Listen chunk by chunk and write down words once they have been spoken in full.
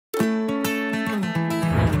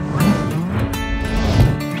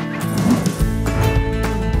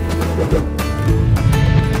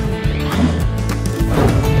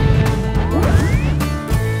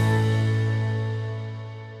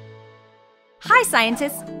Hi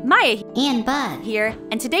scientists, Maya And Bud here,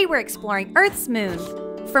 and today we're exploring Earth's moon.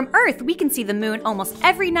 From Earth, we can see the moon almost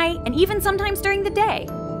every night and even sometimes during the day.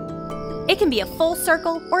 It can be a full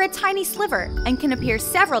circle or a tiny sliver and can appear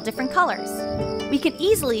several different colors. We can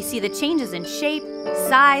easily see the changes in shape,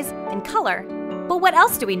 size, and color. But what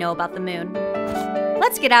else do we know about the moon?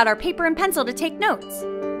 Let's get out our paper and pencil to take notes.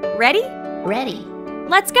 Ready? ready.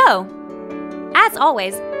 Let's go! As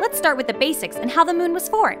always, let's start with the basics and how the moon was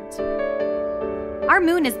formed. Our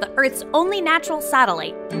moon is the Earth's only natural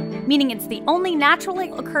satellite, meaning it's the only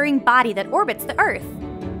naturally occurring body that orbits the Earth.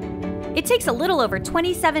 It takes a little over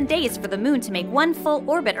 27 days for the moon to make one full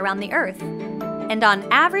orbit around the Earth. And on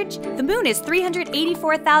average, the moon is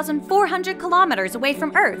 384,400 kilometers away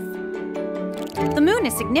from Earth. The moon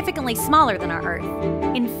is significantly smaller than our Earth.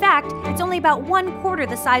 In fact, it's only about 1/4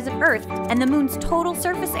 the size of Earth, and the moon's total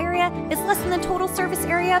surface area is less than the total surface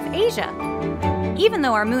area of Asia. Even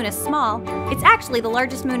though our moon is small, it's actually the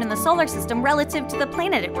largest moon in the solar system relative to the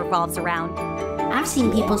planet it revolves around. I've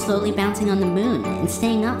seen people slowly bouncing on the moon and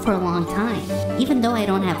staying up for a long time. Even though I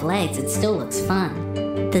don't have legs, it still looks fun.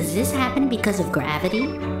 Does this happen because of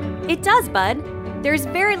gravity? It does, Bud. There's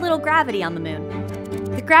very little gravity on the moon.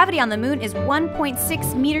 The gravity on the moon is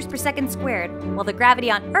 1.6 meters per second squared, while the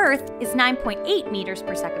gravity on Earth is 9.8 meters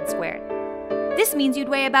per second squared. This means you'd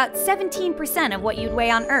weigh about 17% of what you'd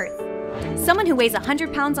weigh on Earth. Someone who weighs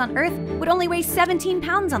 100 pounds on Earth would only weigh 17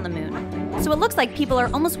 pounds on the moon. So it looks like people are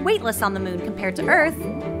almost weightless on the moon compared to Earth.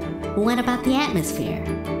 What about the atmosphere?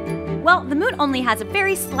 Well, the moon only has a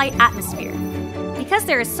very slight atmosphere. Because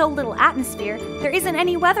there is so little atmosphere, there isn't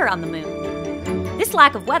any weather on the moon. This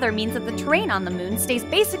lack of weather means that the terrain on the moon stays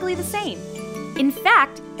basically the same. In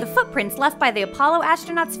fact, the footprints left by the Apollo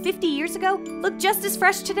astronauts 50 years ago look just as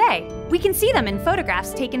fresh today. We can see them in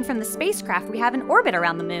photographs taken from the spacecraft we have in orbit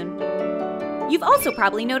around the moon. You've also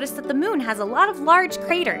probably noticed that the moon has a lot of large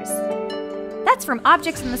craters. That's from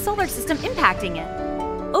objects in the solar system impacting it.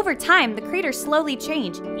 Over time, the craters slowly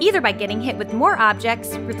change, either by getting hit with more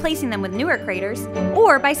objects, replacing them with newer craters,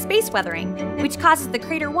 or by space weathering, which causes the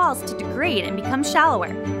crater walls to degrade and become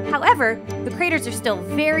shallower. However, the craters are still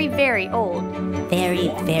very, very old.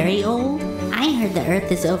 Very, very old? I heard the Earth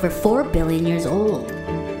is over 4 billion years old.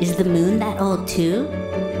 Is the moon that old too?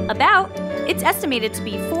 About. It's estimated to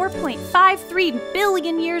be 4.53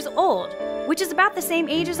 billion years old, which is about the same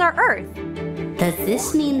age as our Earth. Does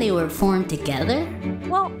this mean they were formed together?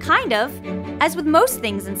 Well, kind of. As with most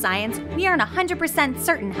things in science, we aren't 100%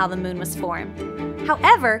 certain how the moon was formed.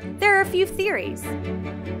 However, there are a few theories.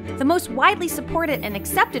 The most widely supported and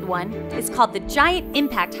accepted one is called the giant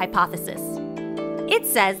impact hypothesis. It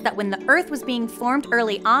says that when the Earth was being formed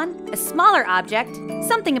early on, a smaller object,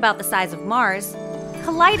 something about the size of Mars,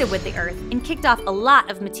 collided with the Earth and kicked off a lot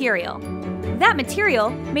of material. That material,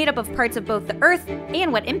 made up of parts of both the Earth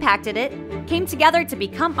and what impacted it, came together to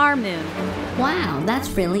become our moon. Wow, that's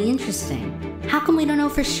really interesting. How come we don't know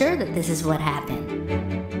for sure that this is what happened?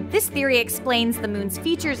 This theory explains the moon's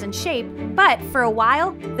features and shape, but for a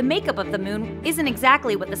while, the makeup of the moon isn't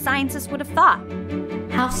exactly what the scientists would have thought.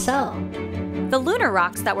 How so? The lunar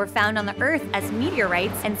rocks that were found on the Earth as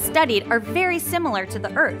meteorites and studied are very similar to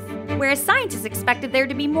the Earth, whereas scientists expected there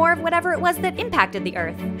to be more of whatever it was that impacted the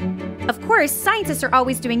Earth. Of course, scientists are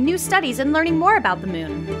always doing new studies and learning more about the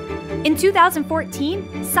moon. In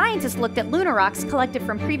 2014, scientists looked at lunar rocks collected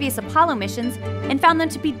from previous Apollo missions and found them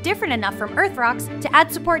to be different enough from Earth rocks to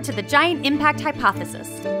add support to the giant impact hypothesis.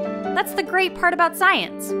 That's the great part about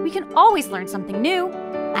science. We can always learn something new.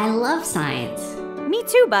 I love science. Me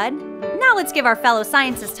too, Bud. Now let's give our fellow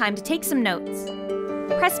scientists time to take some notes.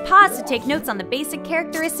 Press pause to take notes on the basic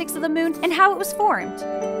characteristics of the moon and how it was formed.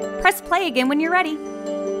 Press play again when you're ready.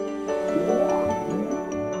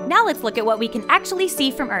 Now let's look at what we can actually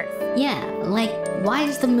see from Earth. Yeah, like, why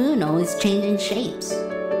is the moon always changing shapes?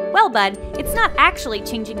 Well, Bud, it's not actually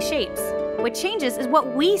changing shapes. What changes is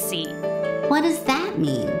what we see. What does that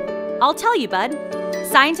mean? I'll tell you, Bud.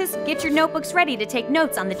 Scientists, get your notebooks ready to take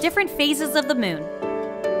notes on the different phases of the moon.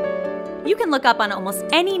 You can look up on almost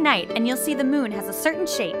any night and you'll see the moon has a certain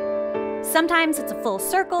shape. Sometimes it's a full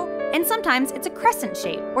circle, and sometimes it's a crescent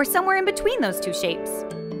shape, or somewhere in between those two shapes.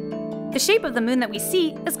 The shape of the moon that we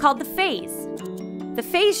see is called the phase. The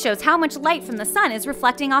phase shows how much light from the sun is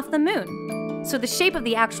reflecting off the moon. So the shape of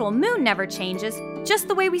the actual moon never changes, just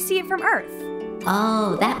the way we see it from Earth.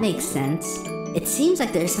 Oh, that makes sense. It seems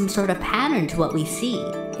like there's some sort of pattern to what we see.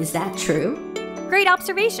 Is that true? Great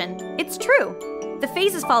observation. It's true. The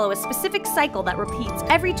phases follow a specific cycle that repeats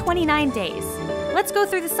every 29 days. Let's go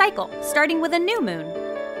through the cycle, starting with a new moon.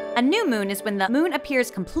 A new moon is when the moon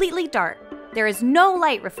appears completely dark. There is no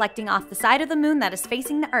light reflecting off the side of the moon that is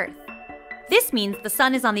facing the Earth. This means the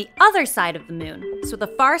sun is on the other side of the moon, so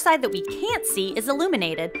the far side that we can't see is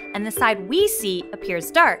illuminated, and the side we see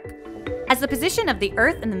appears dark. As the position of the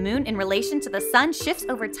Earth and the moon in relation to the sun shifts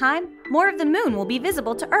over time, more of the moon will be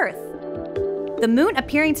visible to Earth. The moon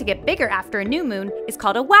appearing to get bigger after a new moon is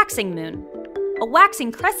called a waxing moon. A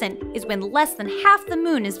waxing crescent is when less than half the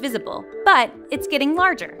moon is visible, but it's getting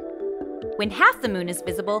larger. When half the moon is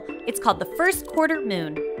visible, it's called the first quarter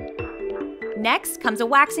moon. Next comes a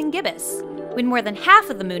waxing gibbous, when more than half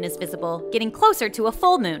of the moon is visible, getting closer to a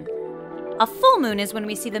full moon. A full moon is when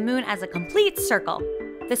we see the moon as a complete circle.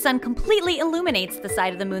 The sun completely illuminates the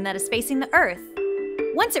side of the moon that is facing the Earth.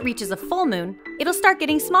 Once it reaches a full moon, it'll start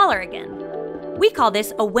getting smaller again. We call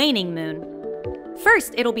this a waning moon.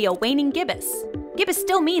 First, it'll be a waning gibbous. Gibbous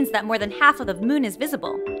still means that more than half of the moon is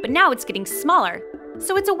visible, but now it's getting smaller,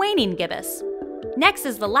 so it's a waning gibbous. Next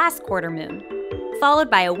is the last quarter moon, followed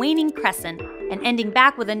by a waning crescent, and ending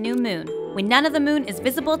back with a new moon, when none of the moon is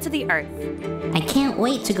visible to the Earth. I can't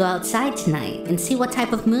wait to go outside tonight and see what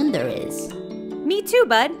type of moon there is. Me too,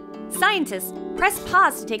 bud. Scientists press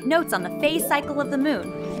pause to take notes on the phase cycle of the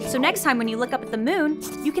moon, so next time when you look up at the moon,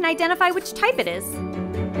 you can identify which type it is.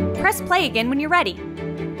 Press play again when you're ready.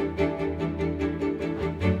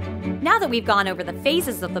 Now that we've gone over the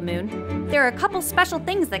phases of the moon, there are a couple special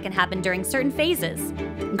things that can happen during certain phases.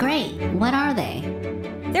 Great, what are they?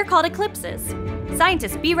 They're called eclipses.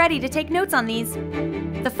 Scientists, be ready to take notes on these.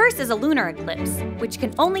 The first is a lunar eclipse, which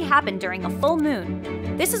can only happen during a full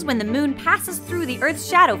moon. This is when the moon passes through the Earth's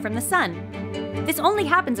shadow from the sun. This only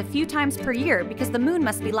happens a few times per year because the moon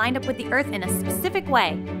must be lined up with the Earth in a specific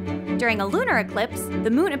way. During a lunar eclipse, the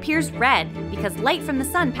moon appears red because light from the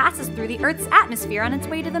sun passes through the Earth's atmosphere on its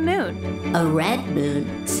way to the moon. A red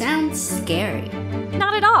moon? Sounds scary.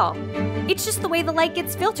 Not at all. It's just the way the light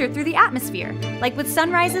gets filtered through the atmosphere, like with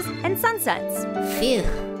sunrises and sunsets. Phew.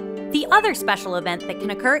 The other special event that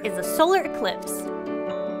can occur is a solar eclipse.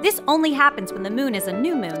 This only happens when the moon is a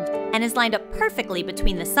new moon and is lined up perfectly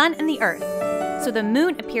between the sun and the Earth. So the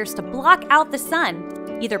moon appears to block out the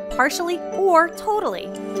sun, either partially or totally.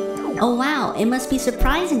 Oh wow, it must be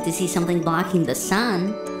surprising to see something blocking the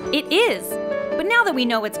sun. It is. But now that we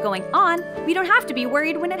know what's going on, we don't have to be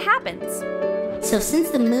worried when it happens. So since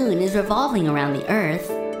the moon is revolving around the Earth,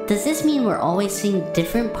 does this mean we're always seeing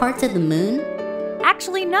different parts of the moon?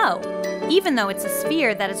 Actually, no. Even though it's a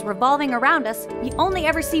sphere that is revolving around us, we only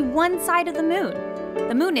ever see one side of the moon.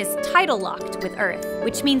 The moon is tidal locked with Earth,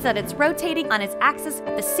 which means that it's rotating on its axis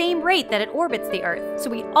at the same rate that it orbits the Earth, so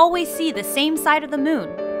we always see the same side of the moon.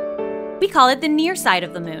 We call it the near side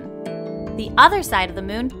of the moon. The other side of the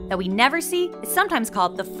moon that we never see is sometimes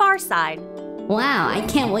called the far side. Wow, I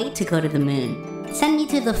can't wait to go to the moon. Send me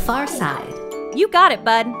to the far side. You got it,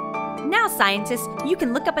 bud. Now, scientists, you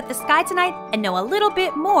can look up at the sky tonight and know a little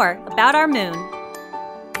bit more about our moon.